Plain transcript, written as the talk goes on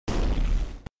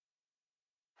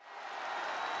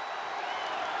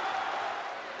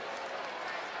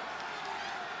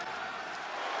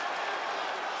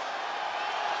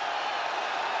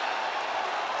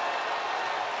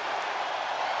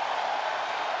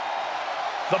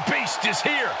The Beast is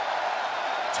here.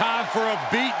 Time for a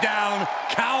beatdown,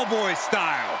 cowboy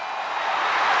style.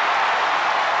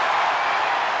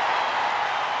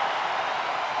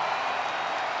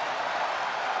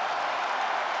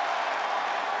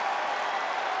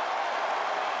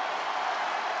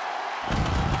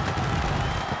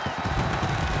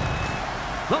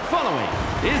 The following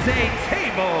is a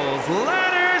tables,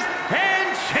 ladders,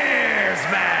 and chairs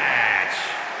match.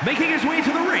 Making his way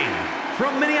to the ring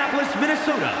from Minneapolis,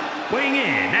 Minnesota, weighing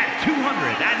in at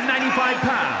 295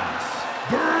 pounds,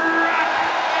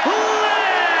 Brock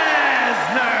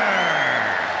Lesnar.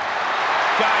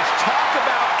 Guys, talk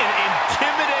about an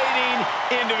intimidating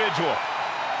individual.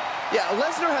 Yeah,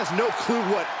 Lesnar has no clue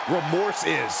what remorse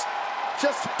is.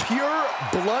 Just pure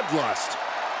bloodlust.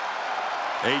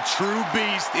 A true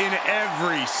beast in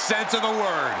every sense of the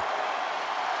word.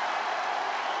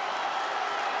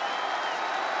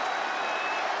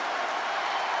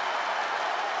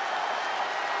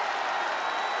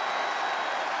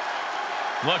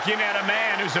 Looking at a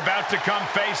man who's about to come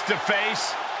face to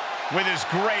face with his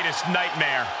greatest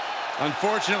nightmare.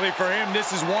 Unfortunately for him,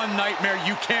 this is one nightmare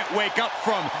you can't wake up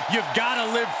from. You've got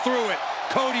to live through it.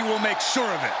 Cody will make sure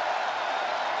of it.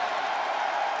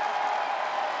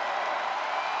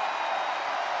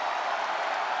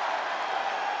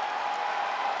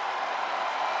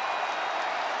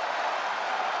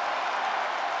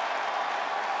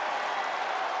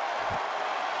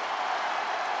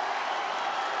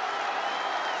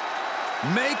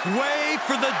 Make way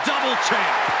for the double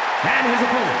champ. And his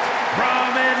opponent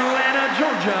from Atlanta,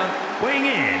 Georgia, weighing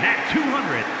in at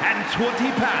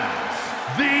 220 pounds,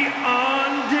 the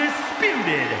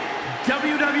undisputed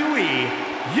WWE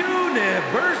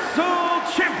Universal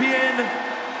Champion,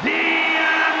 the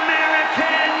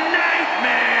American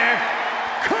Nightmare,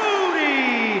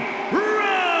 Cody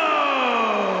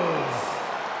Rhodes.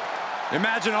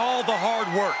 Imagine all the hard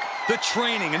work, the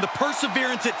training, and the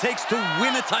perseverance it takes to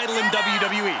win a title in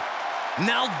WWE.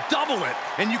 Now double it,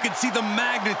 and you can see the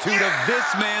magnitude of this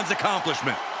man's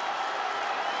accomplishment.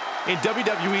 In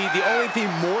WWE, the only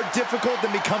thing more difficult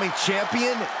than becoming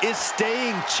champion is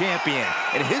staying champion.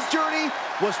 And his journey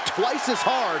was twice as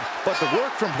hard, but the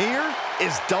work from here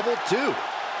is double too.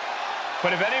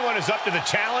 But if anyone is up to the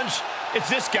challenge, it's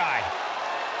this guy.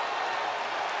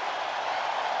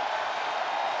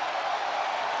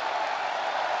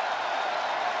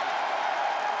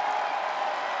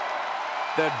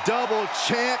 The double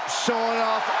champ showing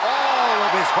off all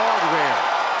of his hardware.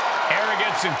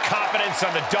 Arrogance and confidence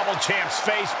on the double champ's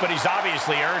face, but he's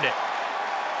obviously earned it.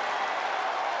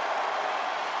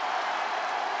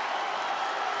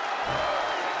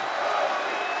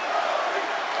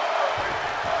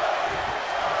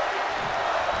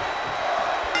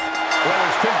 Whether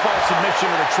it's pinfall,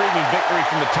 submission, or retrieving victory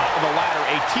from the top of the ladder,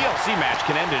 a TLC match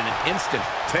can end in an instant.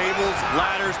 Tables,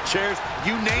 ladders, chairs,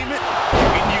 you name it, you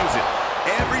can use it.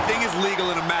 Everything is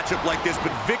legal in a matchup like this,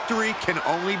 but victory can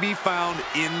only be found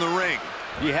in the ring.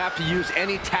 You have to use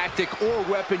any tactic or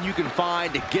weapon you can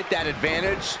find to get that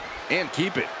advantage and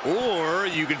keep it. Or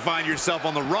you can find yourself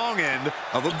on the wrong end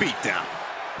of a beatdown.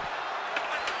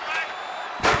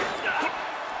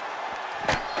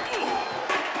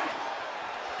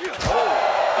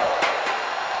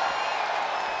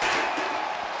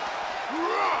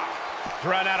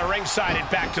 Thrown out of ringside and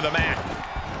back to the mat.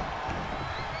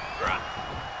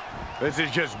 This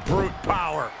is just brute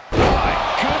power. My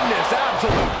goodness,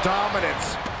 absolute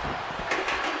dominance.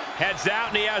 Heads out,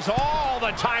 and he has all the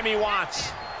time he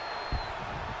wants.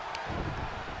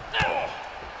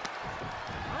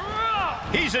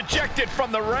 He's ejected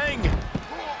from the ring.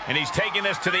 And he's taking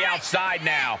this to the outside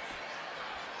now.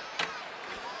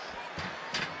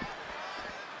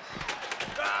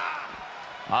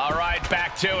 All right,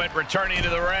 back to it, returning to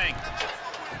the ring.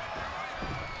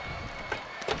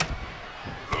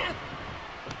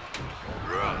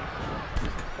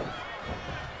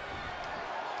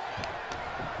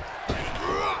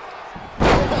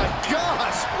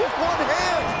 With one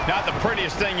hand. Not the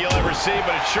prettiest thing you'll ever see,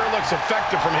 but it sure looks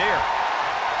effective from here.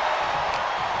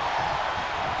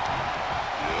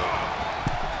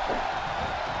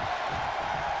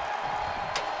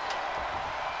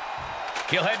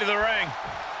 He'll head to the ring.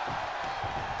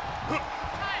 Oh,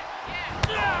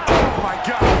 my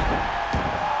God.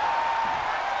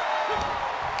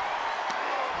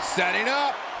 Setting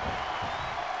up.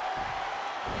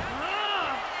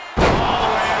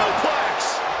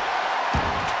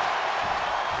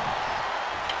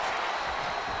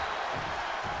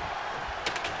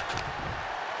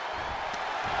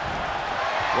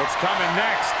 What's coming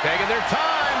next? Taking their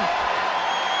time.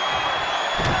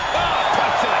 Oh,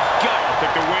 punch to the gut.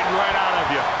 Took the wind right out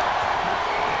of you.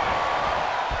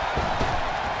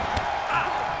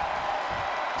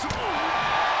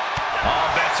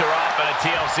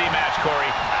 TLC match,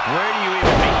 Corey. Where do you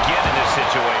even begin in this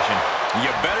situation? You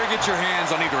better get your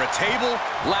hands on either a table,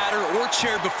 ladder, or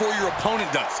chair before your opponent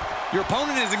does. Your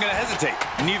opponent isn't going to hesitate.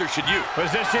 Neither should you.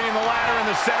 Positioning the ladder in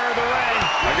the center of the ring.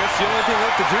 I guess the only thing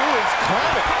left to do is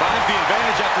climb it. Finds the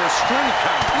advantage after a string of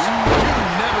counters. You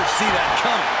never see that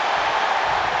coming.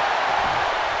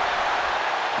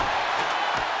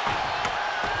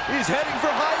 He's heading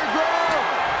for higher ground.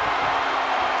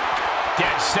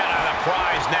 Dead set on the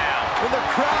prize now. And the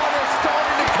crowd is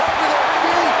starting to come to their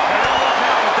feet. And look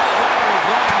now that that ladder is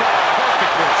lined up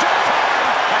perfectly.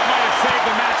 That might have saved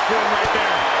the match for him right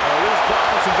there. Oh, this is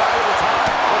blocking some valuable time.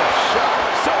 What a shot.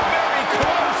 So very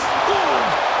close. Ooh.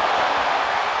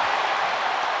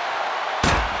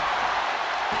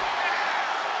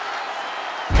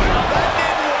 Well, that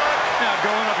didn't work. Now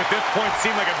going up at this point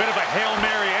seemed like a bit of a Hail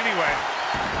Mary anyway.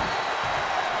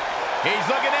 He's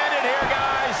looking at it here,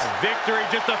 guys. Victory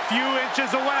just a few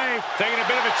inches away. Taking a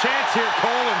bit of a chance here, Cole,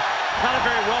 and not a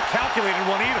very well-calculated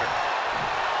one either.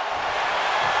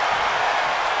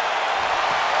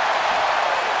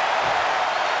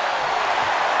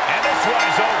 And this one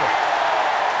is over.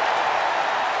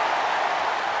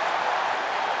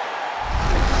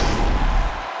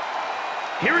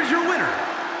 Here is your winner,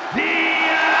 the